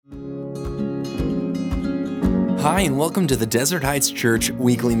Hi, and welcome to the Desert Heights Church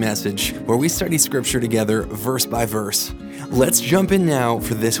weekly message, where we study scripture together verse by verse. Let's jump in now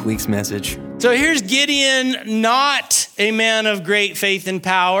for this week's message. So here's Gideon, not a man of great faith and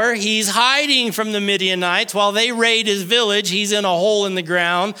power. He's hiding from the Midianites. While they raid his village, he's in a hole in the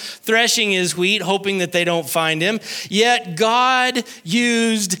ground, threshing his wheat, hoping that they don't find him. Yet God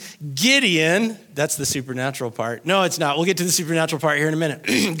used Gideon. That's the supernatural part. No, it's not. We'll get to the supernatural part here in a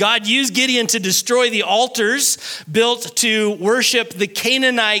minute. God used Gideon to destroy the altars built to worship the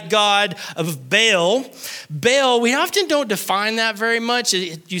Canaanite god of Baal. Baal, we often don't define that very much.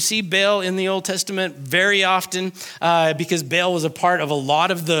 You see Baal in the Old Testament very often because Baal was a part of a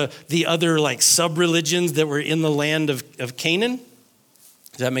lot of the other like sub-religions that were in the land of Canaan.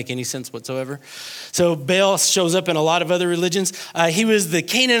 Does that make any sense whatsoever? So Baal shows up in a lot of other religions. He was the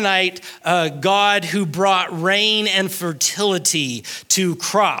Canaanite god who brought rain and fertility to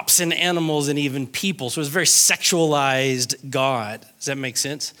crops and animals and even people. So it was a very sexualized god. Does that make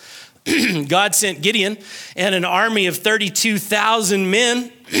sense? God sent Gideon and an army of 32,000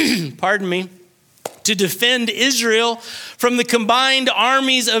 men, pardon me, to defend Israel from the combined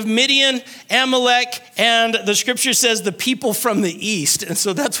armies of Midian, Amalek, and the scripture says the people from the east. And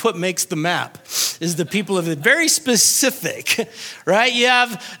so that's what makes the map, is the people of it. Very specific, right? You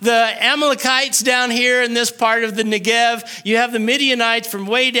have the Amalekites down here in this part of the Negev. You have the Midianites from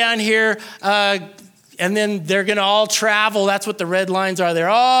way down here, and then they're going to all travel. That's what the red lines are. They're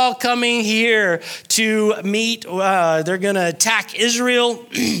all coming here to meet. They're going to attack Israel.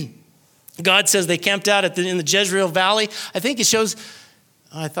 God says they camped out in the Jezreel Valley. I think it shows,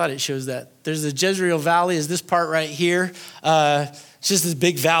 I thought it shows that. There's the Jezreel Valley is this part right here. It's just this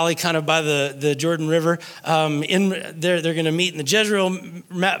big valley kind of by the Jordan River. They're going to meet in the Jezreel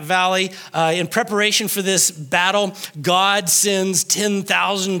Valley. In preparation for this battle, God sends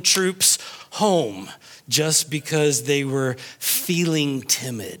 10,000 troops home just because they were feeling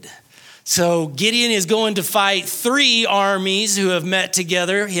timid. So Gideon is going to fight three armies who have met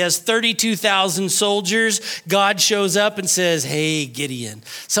together. He has 32,000 soldiers. God shows up and says, hey, Gideon,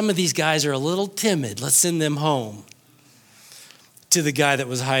 some of these guys are a little timid. Let's send them home. To the guy that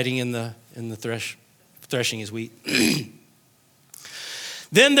was hiding in the threshing his wheat.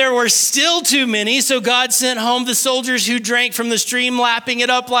 Then there were still too many, so God sent home the soldiers who drank from the stream, lapping it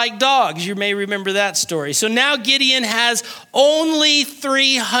up like dogs. You may remember that story. So now Gideon has only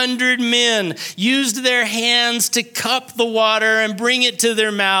 300 men used their hands to cup the water and bring it to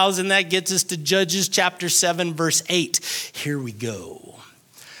their mouths, and that gets us to Judges chapter 7, verse 8. Here we go.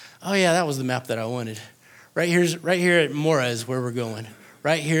 Oh yeah, that was the map that I wanted. Right here at Morah is where we're going.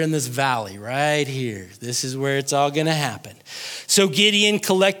 Right here in this valley, right here. This is where it's all going to happen. So Gideon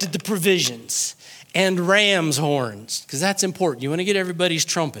collected the provisions and ram's horns, because that's important. You want to get everybody's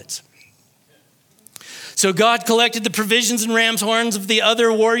trumpets. So God collected the provisions and ram's horns of the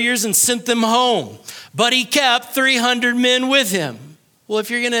other warriors and sent them home. But he kept 300 men with him. Well, if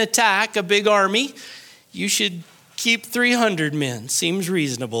you're going to attack a big army, you should keep 300 men. Seems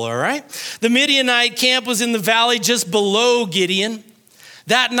reasonable, all right? The Midianite camp was in the valley just below Gideon.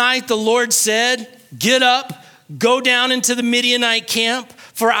 That night the Lord said, get up, go down into the Midianite camp,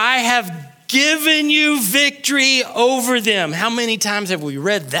 for I have given you victory over them. How many times have we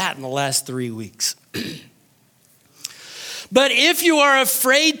read that in the last 3 weeks? But if you are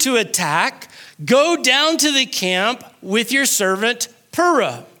afraid to attack, go down to the camp with your servant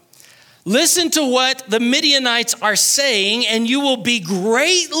Purah. Listen to what the Midianites are saying, and you will be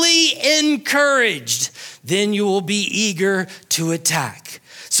greatly encouraged. Then you will be eager to attack.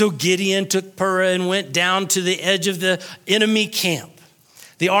 So Gideon took Purah and went down to the edge of the enemy camp.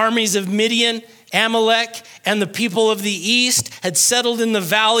 The armies of Midian, Amalek, and the people of the east had settled in the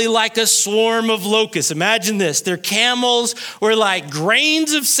valley like a swarm of locusts. Imagine this. Their camels were like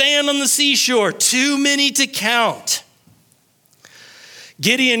grains of sand on the seashore, too many to count.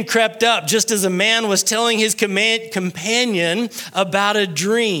 Gideon crept up just as a man was telling his companion about a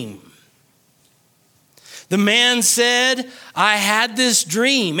dream. The man said, I had this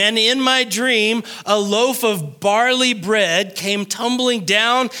dream, and in my dream, a loaf of barley bread came tumbling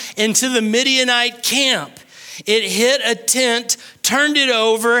down into the Midianite camp. It hit a tent, turned it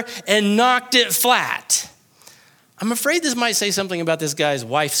over, and knocked it flat. I'm afraid this might say something about this guy's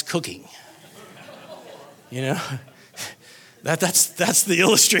wife's cooking. You know, that's the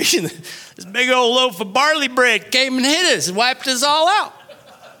illustration. This big old loaf of barley bread came and hit us and wiped us all out.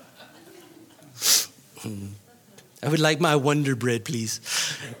 I would like my Wonder Bread, please.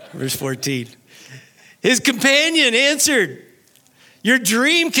 Verse 14. His companion answered, your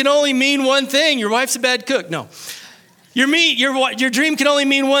dream can only mean one thing. Your wife's a bad cook. No. Your dream can only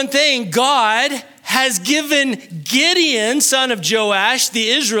mean one thing. God has given Gideon, son of Joash, the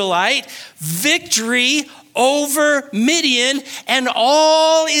Israelite, victory over Midian and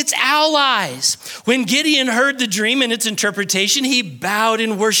all its allies. When Gideon heard the dream and its interpretation, he bowed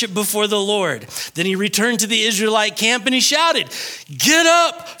in worship before the Lord. Then he returned to the Israelite camp and he shouted, "Get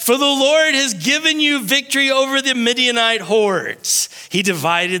up, for the Lord has given you victory over the Midianite hordes." He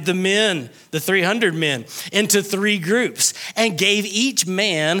divided the men, the 300 men, into 3 groups and gave each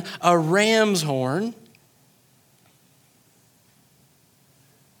man a ram's horn.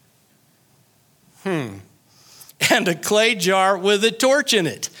 And a clay jar with a torch in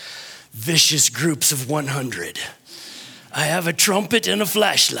it. Vicious groups of 100. I have a trumpet and a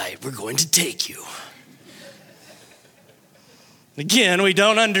flashlight. We're going to take you. Again, we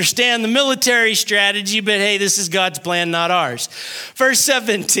don't understand the military strategy, but hey, this is God's plan, not ours. Verse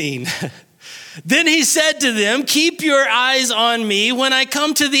 17. Then he said to them, "Keep your eyes on me. When I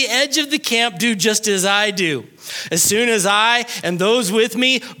come to the edge of the camp, do just as I do. As soon as I and those with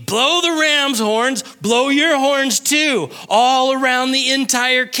me blow the ram's horns, blow your horns too, all around the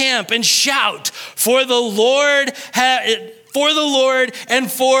entire camp, and shout for the Lord and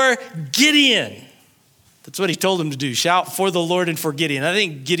for Gideon." That's what he told them to do. Shout for the Lord and for Gideon. I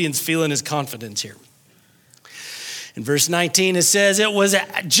think Gideon's feeling his confidence here. In verse 19, it says, "It was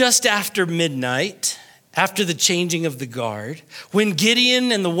just after midnight, after the changing of the guard, when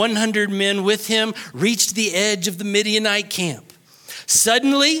Gideon and the 100 men with him reached the edge of the Midianite camp.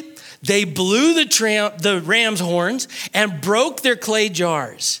 Suddenly, they blew the ram's horns and broke their clay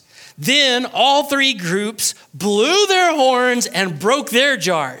jars. Then all 3 groups blew their horns and broke their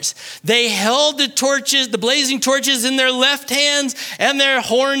jars. They held the blazing torches in their left hands and their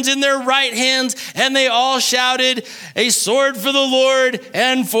horns in their right hands, and they all shouted, 'A sword for the Lord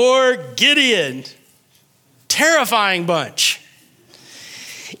and for Gideon.'" Terrifying bunch.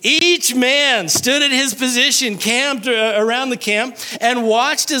 Each man stood at his position, camped around the camp, and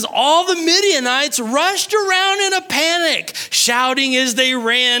watched as all the Midianites rushed around in a panic, shouting as they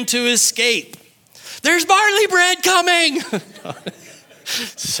ran to escape, "There's barley bread coming!"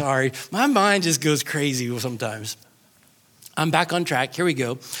 Sorry, my mind just goes crazy sometimes. I'm back on track. Here we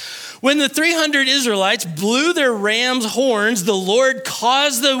go. When the 300 Israelites blew their ram's horns, the Lord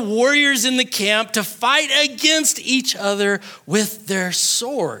caused the warriors in the camp to fight against each other with their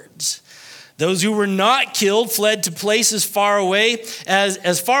swords. Those who were not killed fled to places far away as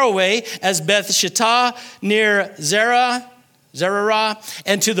Beth Shittah near Zerah,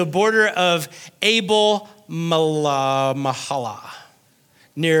 and to the border of Abel Mahala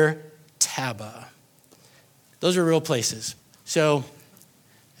near Tabah. Those are real places. So,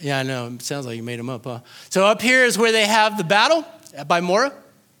 yeah, I know. It sounds like you made them up, huh? So up here is where they have the battle by Morah.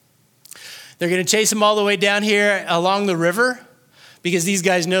 They're going to chase them all the way down here along the river because these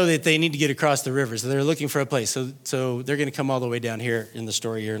guys know that they need to get across the river. So they're looking for a place. So they're going to come all the way down here in the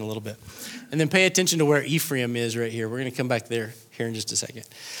story here in a little bit. And then pay attention to where Ephraim is right here. We're going to come back there here in just a second.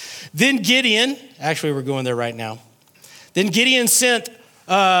 Then Gideon, actually we're going there right now. Then Gideon sent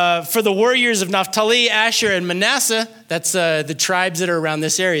for the warriors of Naphtali, Asher, and Manasseh. That's the tribes that are around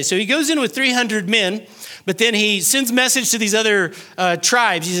this area. So he goes in with 300 men, but then he sends a message to these other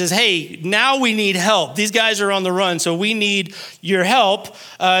tribes. He says, "Hey, now we need help. These guys are on the run, so we need your help."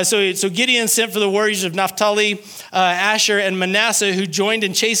 So Gideon sent for the warriors of Naphtali, Asher, and Manasseh, who joined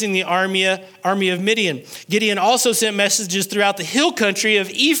in chasing the army of Midian. Gideon also sent messages throughout the hill country of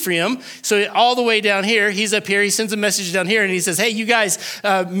Ephraim. So all the way down here, he's up here. He sends a message down here, and he says, "Hey, you guys,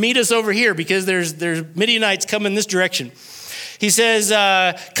 meet us over here because there's Midianites coming this direction." He says,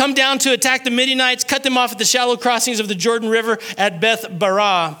 "Come down to attack the Midianites, cut them off at the shallow crossings of the Jordan River at Beth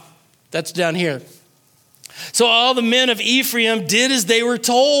Barah." That's down here. So all the men of Ephraim did as they were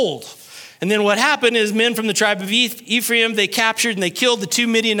told. And then what happened is men from the tribe of Ephraim, they captured and they killed the 2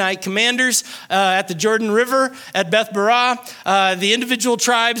 Midianite commanders at the Jordan River at Beth Barah. The individual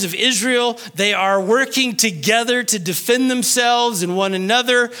tribes of Israel, they are working together to defend themselves and one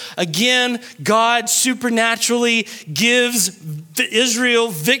another. Again, God supernaturally gives Israel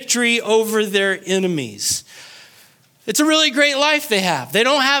victory over their enemies. It's a really great life they have. They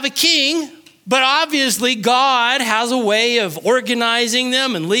don't have a king, but obviously God has a way of organizing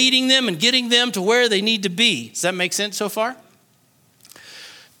them and leading them and getting them to where they need to be. Does that make sense so far?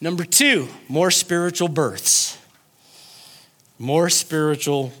 Number 2, more spiritual births. More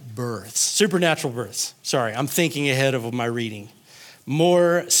spiritual births. Supernatural births. Sorry, I'm thinking ahead of my reading.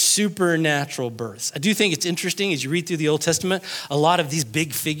 More supernatural births. I do think it's interesting as you read through the Old Testament, a lot of these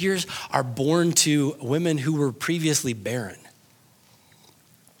big figures are born to women who were previously barren.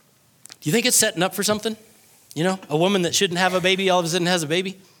 Do you think it's setting up for something? You know, a woman that shouldn't have a baby all of a sudden has a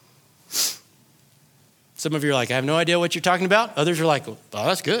baby? Some of you are like, I have no idea what you're talking about. Others are like, oh,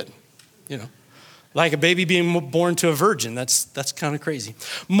 that's good. Like a baby being born to a virgin. That's kind of crazy.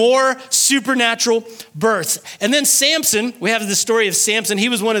 More supernatural births. And then Samson, we have the story of Samson. He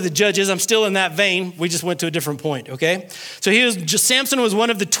was one of the judges. I'm still in that vein. We just went to a different point, okay? So Samson was one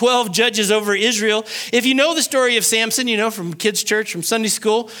of the 12 judges over Israel. If you know the story of Samson, from kids' church, from Sunday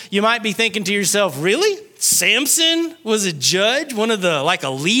school, you might be thinking to yourself, really? Samson was a judge, like a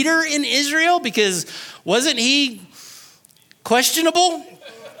leader in Israel? Because wasn't he questionable?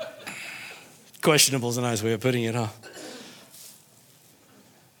 Questionable is a nice way of putting it, huh?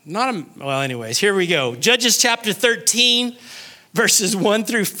 Anyways, here we go. Judges chapter 13, verses 1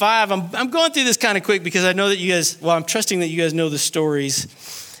 through 5. I'm going through this kind of quick because I know that you guys, I'm trusting that you guys know the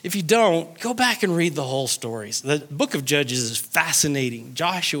stories. If you don't, go back and read the whole stories. The book of Judges is fascinating.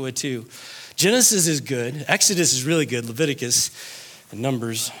 Joshua too. Genesis is good. Exodus is really good. Leviticus and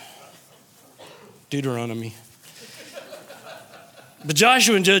Numbers. Deuteronomy. But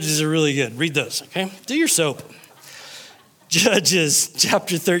Joshua and Judges are really good. Read those, okay? Do your soap. Judges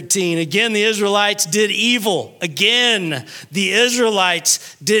chapter 13. Again, the Israelites did evil. Again, the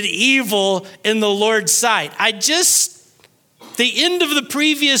Israelites did evil in the Lord's sight. The end of the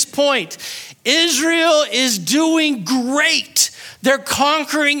previous point. Israel is doing great. They're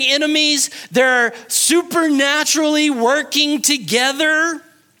conquering enemies. They're supernaturally working together.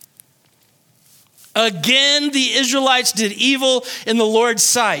 Again, the Israelites did evil in the Lord's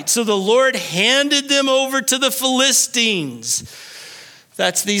sight. So the Lord handed them over to the Philistines.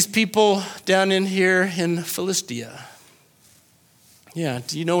 That's these people down in here in Philistia. Yeah,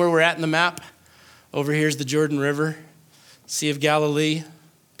 do you know where we're at in the map? Over here's the Jordan River, Sea of Galilee,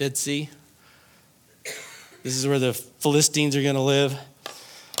 Dead Sea. This is where the Philistines are going to live.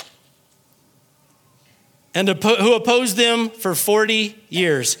 And who opposed them for 40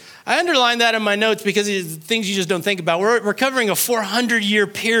 years. I underlined that in my notes because it's things you just don't think about. We're covering a 400-year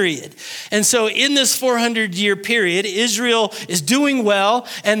period. And so in this 400-year period, Israel is doing well,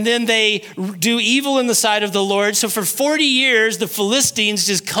 and then they do evil in the sight of the Lord. So for 40 years, the Philistines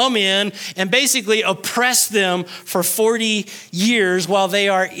just come in and basically oppress them for 40 years while they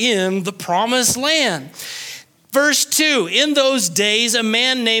are in the promised land. Verse 2, in those days, a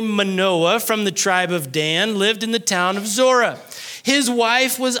man named Manoah from the tribe of Dan lived in the town of Zorah. His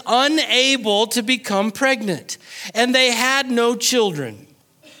wife was unable to become pregnant, and they had no children.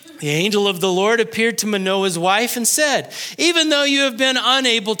 The angel of the Lord appeared to Manoah's wife and said, even though you have been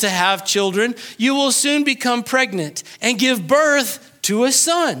unable to have children, you will soon become pregnant and give birth to a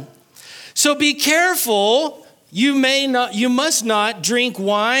son. So be careful. You must not drink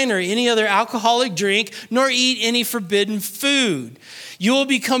wine or any other alcoholic drink, nor eat any forbidden food. You will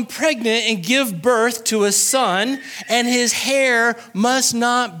become pregnant and give birth to a son, and his hair must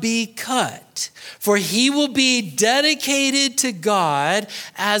not be cut, for he will be dedicated to God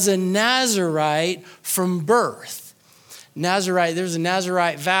as a Nazirite from birth. Nazirite, there's a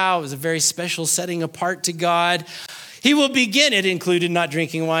Nazirite vow. It was a very special setting apart to God. He will begin, it included not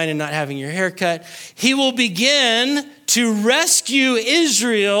drinking wine and not having your hair cut. He will begin to rescue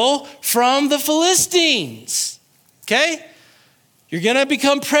Israel from the Philistines. Okay? You're going to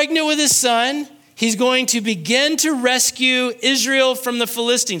become pregnant with his son. He's going to begin to rescue Israel from the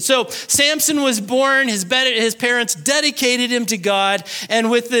Philistines. So Samson was born, his parents dedicated him to God, and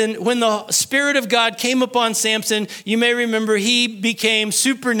when the Spirit of God came upon Samson, you may remember he became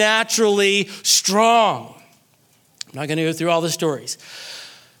supernaturally strong. I'm not going to go through all the stories.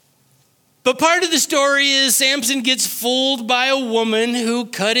 But part of the story is Samson gets fooled by a woman who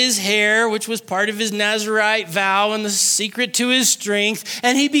cut his hair, which was part of his Nazirite vow and the secret to his strength,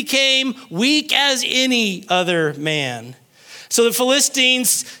 and he became weak as any other man. So the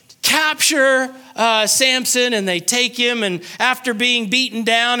Philistines capture Samson and they take him, and after being beaten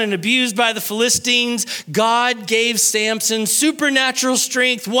down and abused by the Philistines, God gave Samson supernatural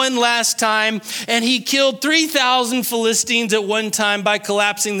strength one last time, and he killed 3,000 Philistines at one time by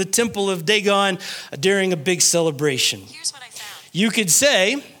collapsing the temple of Dagon during a big celebration. Here's what I found. You could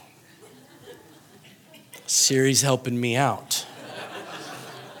say, Siri's helping me out.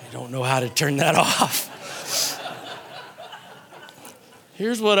 I don't know how to turn that off.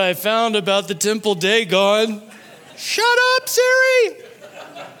 Here's what I found about the temple Dagon. Shut up, Siri.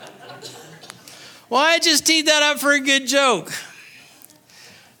 Well, I just teed that up for a good joke.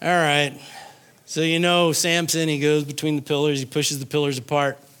 All right. So Samson, he goes between the pillars. He pushes the pillars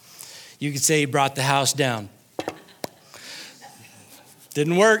apart. You could say he brought the house down.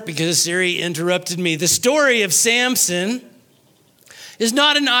 Didn't work because Siri interrupted me. The story of Samson is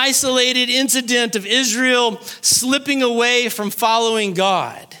not an isolated incident of Israel slipping away from following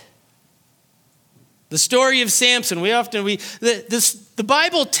God. The story of Samson. The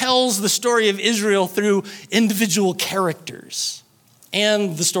Bible tells the story of Israel through individual characters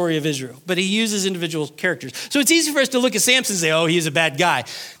and the story of Israel. But he uses individual characters. So it's easy for us to look at Samson and say, oh, he's a bad guy.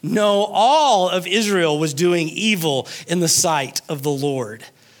 No, all of Israel was doing evil in the sight of the Lord.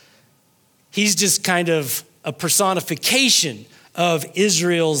 He's just kind of a personification of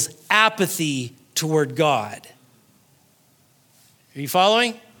Israel's apathy toward God. Are you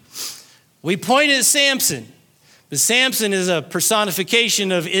following? We point at Samson, but Samson is a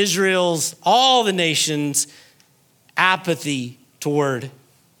personification of Israel's, all the nations' apathy toward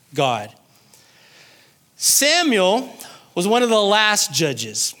God. Samuel was one of the last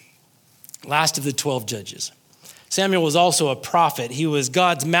judges, last of the 12 judges. Samuel was also a prophet. He was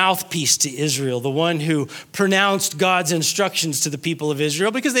God's mouthpiece to Israel, the one who pronounced God's instructions to the people of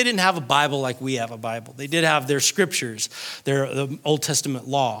Israel because they didn't have a Bible like we have a Bible. They did have their scriptures, the Old Testament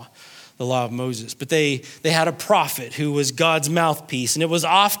law, the law of Moses. But they had a prophet who was God's mouthpiece, and it was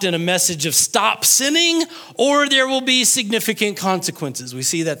often a message of stop sinning or there will be significant consequences. We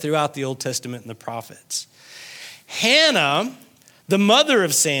see that throughout the Old Testament and the prophets. Hannah, the mother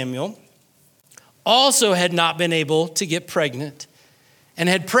of Samuel, also had not been able to get pregnant and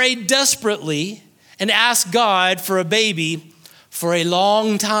had prayed desperately and asked God for a baby for a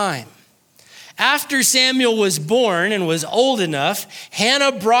long time. After Samuel was born and was old enough,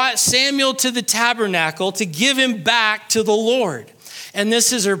 Hannah brought Samuel to the tabernacle to give him back to the Lord. And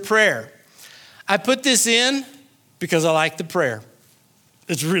this is her prayer. I put this in because I like the prayer.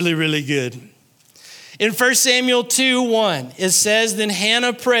 It's really, really good. In 1 Samuel 2:1, it says, then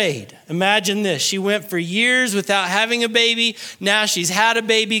Hannah prayed. Imagine this. She went for years without having a baby. Now she's had a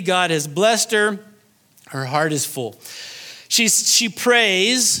baby. God has blessed her. Her heart is full. She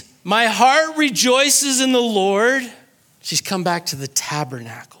prays, my heart rejoices in the Lord. She's come back to the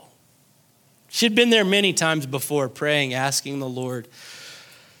tabernacle. She'd been there many times before praying, asking the Lord.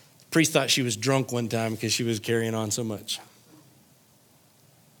 The priest thought she was drunk one time because she was carrying on so much.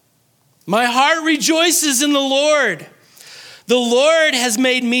 My heart rejoices in the Lord. The Lord has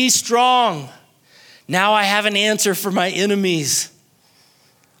made me strong. Now I have an answer for my enemies.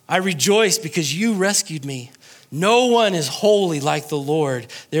 I rejoice because you rescued me. No one is holy like the Lord.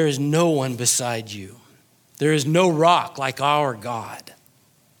 There is no one beside you. There is no rock like our God.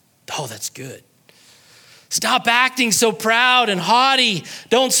 Oh, that's good. Stop acting so proud and haughty.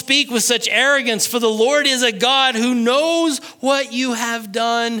 Don't speak with such arrogance, for the Lord is a God who knows what you have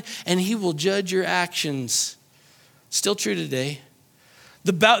done, and he will judge your actions. Still true today.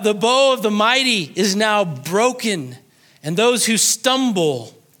 The bow of the mighty is now broken, and those who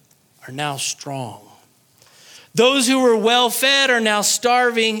stumble are now strong. Those who were well fed are now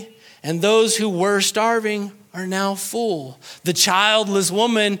starving, and those who were starving are now full. The childless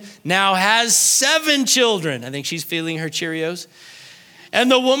woman now has 7 children. I think she's feeling her Cheerios. And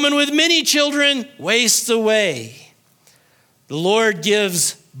the woman with many children wastes away. The Lord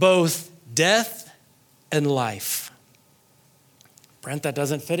gives both death and life. Brent, that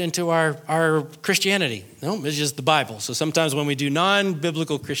doesn't fit into our Christianity. No, it's just the Bible. So sometimes when we do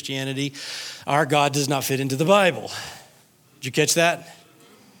non-biblical Christianity, our God does not fit into the Bible. Did you catch that?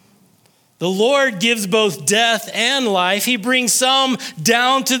 The Lord gives both death and life. He brings some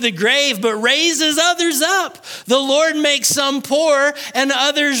down to the grave, but raises others up. The Lord makes some poor and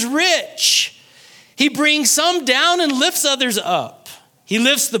others rich. He brings some down and lifts others up. He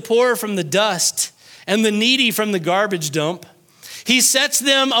lifts the poor from the dust and the needy from the garbage dump. He sets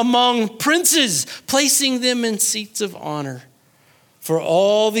them among princes, placing them in seats of honor. For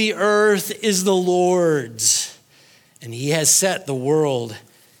all the earth is the Lord's, and he has set the world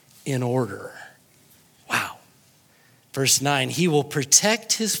in order. Wow. Verse 9, he will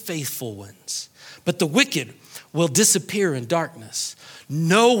protect his faithful ones, but the wicked will disappear in darkness.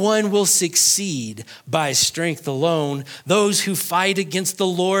 No one will succeed by strength alone. Those who fight against the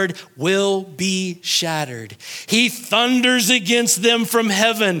Lord will be shattered. He thunders against them from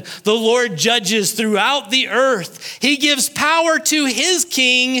heaven. The Lord judges throughout the earth. He gives power to his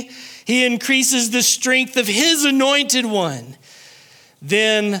king. He increases the strength of his anointed one.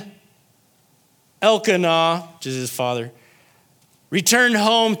 Then Elkanah, which is his father, returned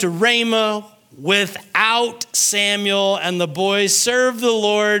home to Ramah without Samuel, and the boys served the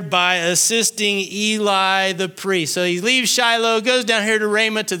Lord by assisting Eli the priest. So he leaves Shiloh, goes down here to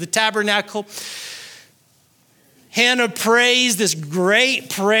Ramah to the tabernacle. Hannah prays this great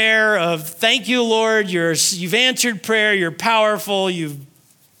prayer of, thank you, Lord, you've answered prayer, you're powerful,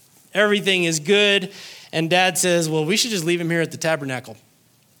 everything is good. And Dad says, well, we should just leave him here at the tabernacle.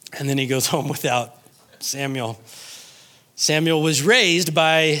 And then he goes home without Samuel. Samuel was raised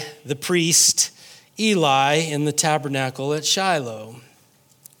by the priest Eli in the tabernacle at Shiloh.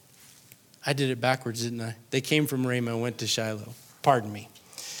 I did it backwards, didn't I? They came from Ramah and went to Shiloh. Pardon me.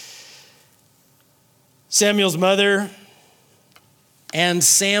 Samuel's mother and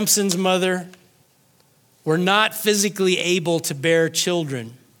Samson's mother were not physically able to bear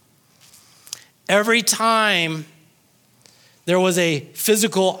children. Every time there was a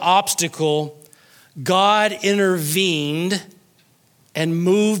physical obstacle, God intervened and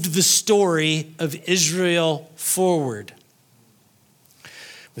moved the story of Israel forward.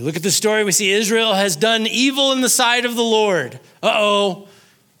 We look at the story, we see Israel has done evil in the sight of the Lord.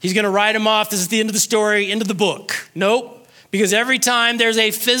 He's going to write him off. This is the end of the story, end of the book. Nope. Because every time there's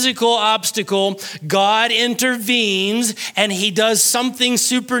a physical obstacle, God intervenes and he does something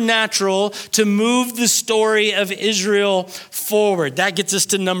supernatural to move the story of Israel forward. That gets us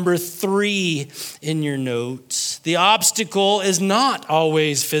to number 3 in your notes. The obstacle is not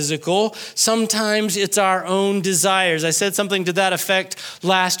always physical. Sometimes it's our own desires. I said something to that effect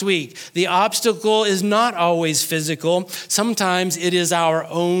last week. The obstacle is not always physical. Sometimes it is our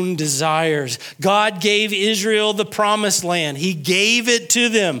own desires. God gave Israel the promised land. He gave it to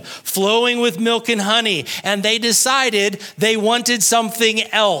them, flowing with milk and honey, and they decided they wanted something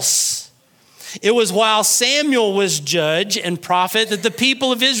else. It was while Samuel was judge and prophet that the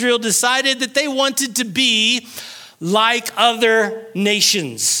people of Israel decided that they wanted to be like other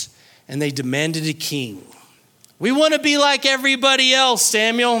nations, and they demanded a king. We want to be like everybody else,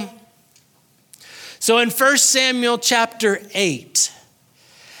 Samuel. So in 1 Samuel chapter 8,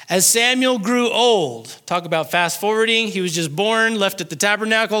 as Samuel grew old, talk about fast forwarding, he was just born, left at the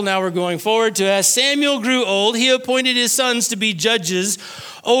tabernacle, now we're going forward to as Samuel grew old, he appointed his sons to be judges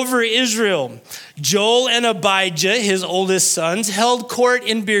over Israel. Joel and Abijah, his oldest sons, held court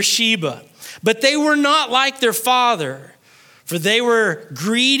in Beersheba, but they were not like their father, for they were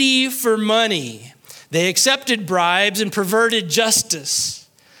greedy for money. They accepted bribes and perverted justice.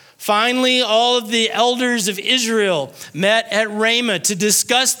 Finally, all of the elders of Israel met at Ramah to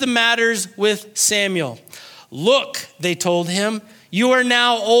discuss the matters with Samuel. Look, they told him, you are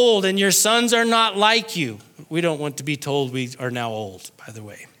now old and your sons are not like you. We don't want to be told we are now old, by the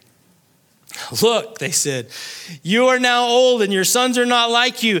way. Look, they said, you are now old and your sons are not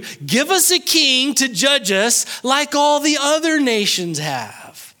like you. Give us a king to judge us like all the other nations have.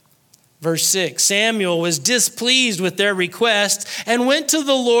 Verse 6, Samuel was displeased with their request and went to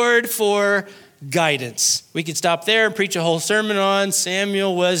the Lord for guidance. We could stop there and preach a whole sermon on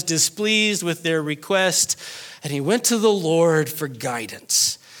Samuel was displeased with their request, and he went to the Lord for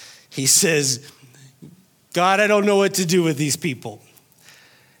guidance. He says, God, I don't know what to do with these people.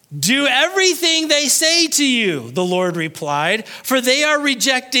 Do everything they say to you, the Lord replied, for they are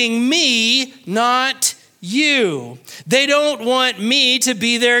rejecting me, not you. They don't want me to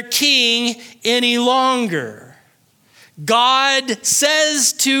be their king any longer. God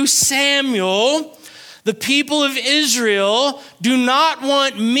says to Samuel, the people of Israel do not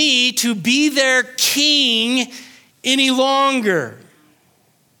want me to be their king any longer.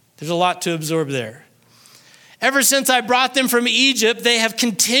 There's a lot to absorb there. Ever since I brought them from Egypt, they have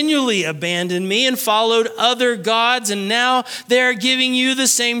continually abandoned me and followed other gods, and now they are giving you the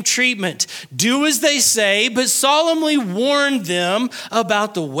same treatment. Do as they say, but solemnly warn them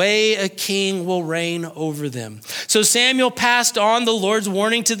about the way a king will reign over them. So Samuel passed on the Lord's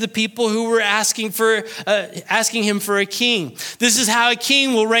warning to the people who were asking him for a king. This is how a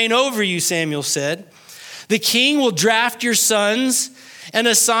king will reign over you, Samuel said. The king will draft your sons and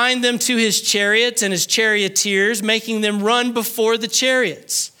assign them to his chariots and his charioteers, making them run before the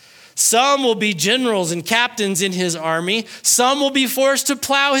chariots. Some will be generals and captains in his army. Some will be forced to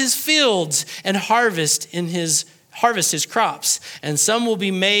plow his fields and harvest his crops. And some will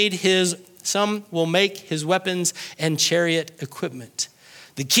make his weapons and chariot equipment.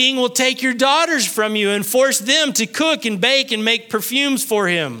 The king will take your daughters from you and force them to cook and bake and make perfumes for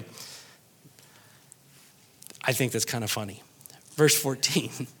him. I think that's kind of funny. Verse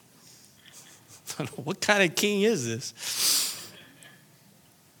 14. What kind of king is this?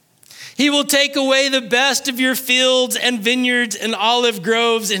 He will take away the best of your fields and vineyards and olive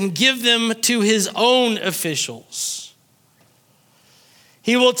groves and give them to his own officials.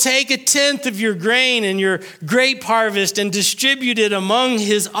 He will take 1/10 of your grain and your grape harvest and distribute it among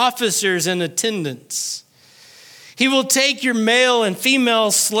his officers and attendants. He will take your male and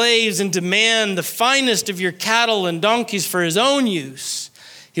female slaves and demand the finest of your cattle and donkeys for his own use.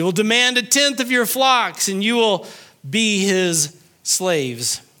 He will demand 1/10 of your flocks, and you will be his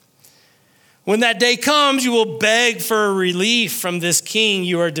slaves. When that day comes, you will beg for a relief from this king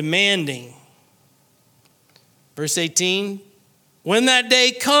you are demanding. Verse 18, When that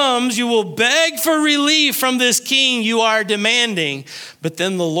day comes, you will beg for relief from this king you are demanding, but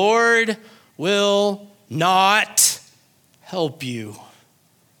then the Lord will not help you.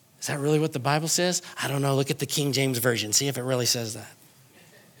 Is that really what the Bible says? I don't know. Look at the King James Version. See if it really says that.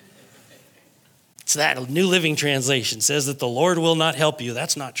 It's that New Living Translation says that the Lord will not help you.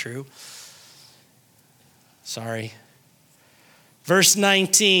 That's not true. Sorry. Verse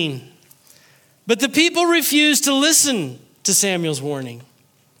 19. But the people refused to listen to Samuel's warning.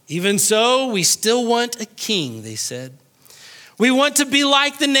 Even so, we still want a king, they said. We want to be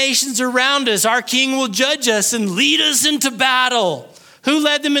like the nations around us. Our king will judge us and lead us into battle. Who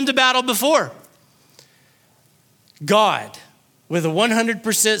led them into battle before? God, with a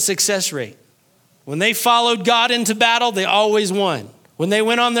 100% success rate. When they followed God into battle, they always won. When they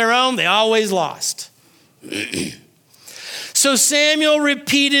went on their own, they always lost. So Samuel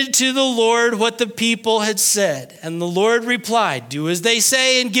repeated to the Lord what the people had said. And the Lord replied, do as they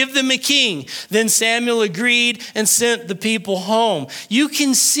say and give them a king. Then Samuel agreed and sent the people home. You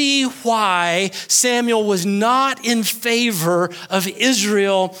can see why Samuel was not in favor of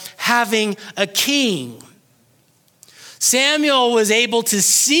Israel having a king. Samuel was able to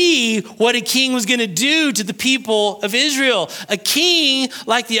see what a king was going to do to the people of Israel. A king,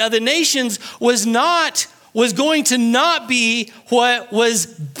 like the other nations, was going to not be what was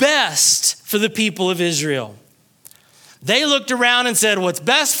best for the people of Israel. They looked around and said, what's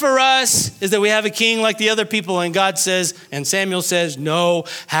best for us is that we have a king like the other people. And God says, and Samuel says, no,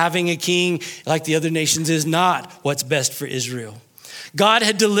 having a king like the other nations is not what's best for Israel. God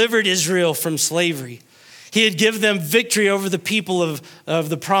had delivered Israel from slavery. He had given them victory over the people of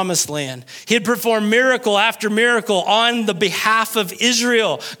the promised land. He had performed miracle after miracle on the behalf of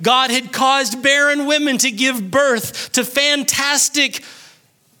Israel. God had caused barren women to give birth to fantastic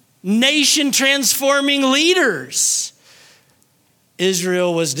nation-transforming leaders.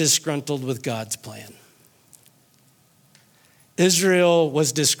 Israel was disgruntled with God's plan. Israel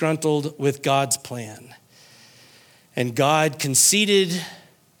was disgruntled with God's plan. And God conceded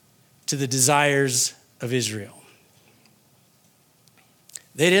to the desires of Israel.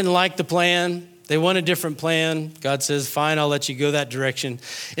 They didn't like the plan. They want a different plan. God says, fine, I'll let you go that direction.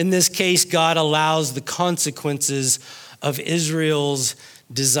 In this case, God allows the consequences of Israel's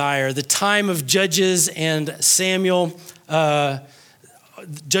desire. The time of Judges and Samuel, they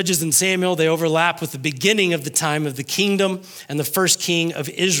overlap with the beginning of the time of the kingdom and the first king of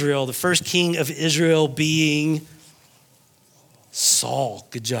Israel. The first king of Israel being Saul.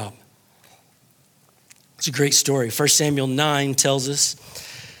 Good job. It's a great story. 1 Samuel 9 tells us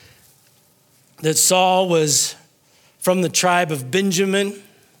that Saul was from the tribe of Benjamin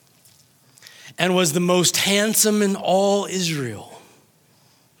and was the most handsome in all Israel.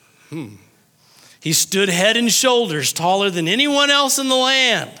 He stood head and shoulders taller than anyone else in the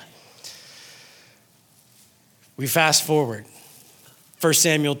land. We fast forward. 1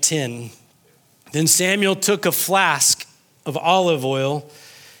 Samuel 10. Then Samuel took a flask of olive oil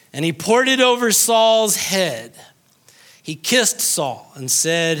and he poured it over Saul's head. He kissed Saul and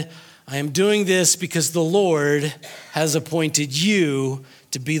said, I am doing this because the Lord has appointed you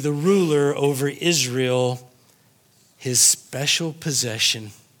to be the ruler over Israel, his special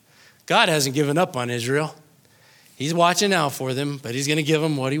possession. God hasn't given up on Israel. He's watching out for them, but he's going to give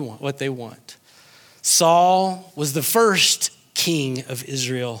them what they want. Saul was the first king of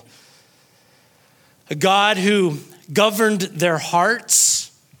Israel. A God who governed their hearts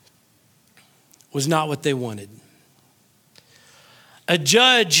was not what they wanted. A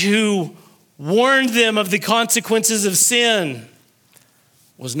judge who warned them of the consequences of sin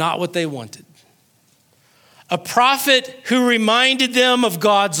was not what they wanted. A prophet who reminded them of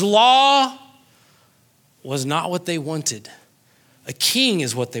God's law was not what they wanted. A king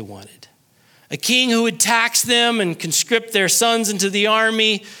is what they wanted. A king who would tax them and conscript their sons into the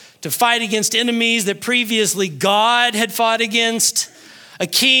army to fight against enemies that previously God had fought against. A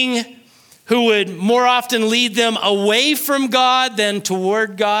king who would more often lead them away from God than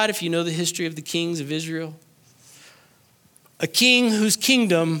toward God, if you know the history of the kings of Israel. A king whose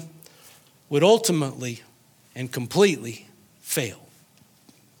kingdom would ultimately and completely fail.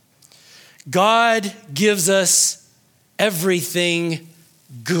 God gives us everything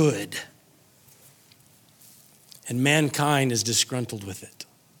good, and mankind is disgruntled with it.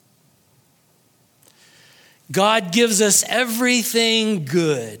 God gives us everything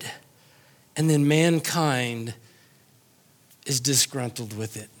good, and then mankind is disgruntled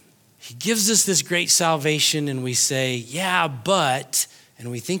with it. He gives us this great salvation and we say, yeah, but,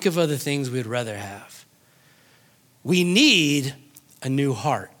 and we think of other things we'd rather have. We need a new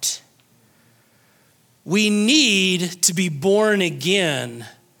heart. we need to be born again,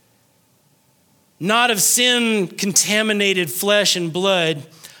 not of sin-contaminated flesh and blood,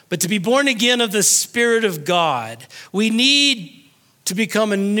 but to be born again of the Spirit of God. We need to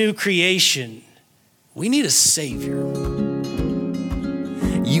become a new creation. We need a Savior.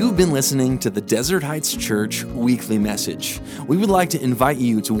 You've been listening to the Desert Heights Church weekly message. We would like to invite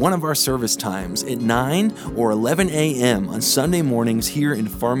you to one of our service times at 9 or 11 a.m. on Sunday mornings here in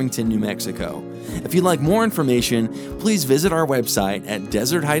Farmington, New Mexico. If you'd like more information, please visit our website at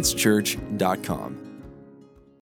desertheightschurch.com.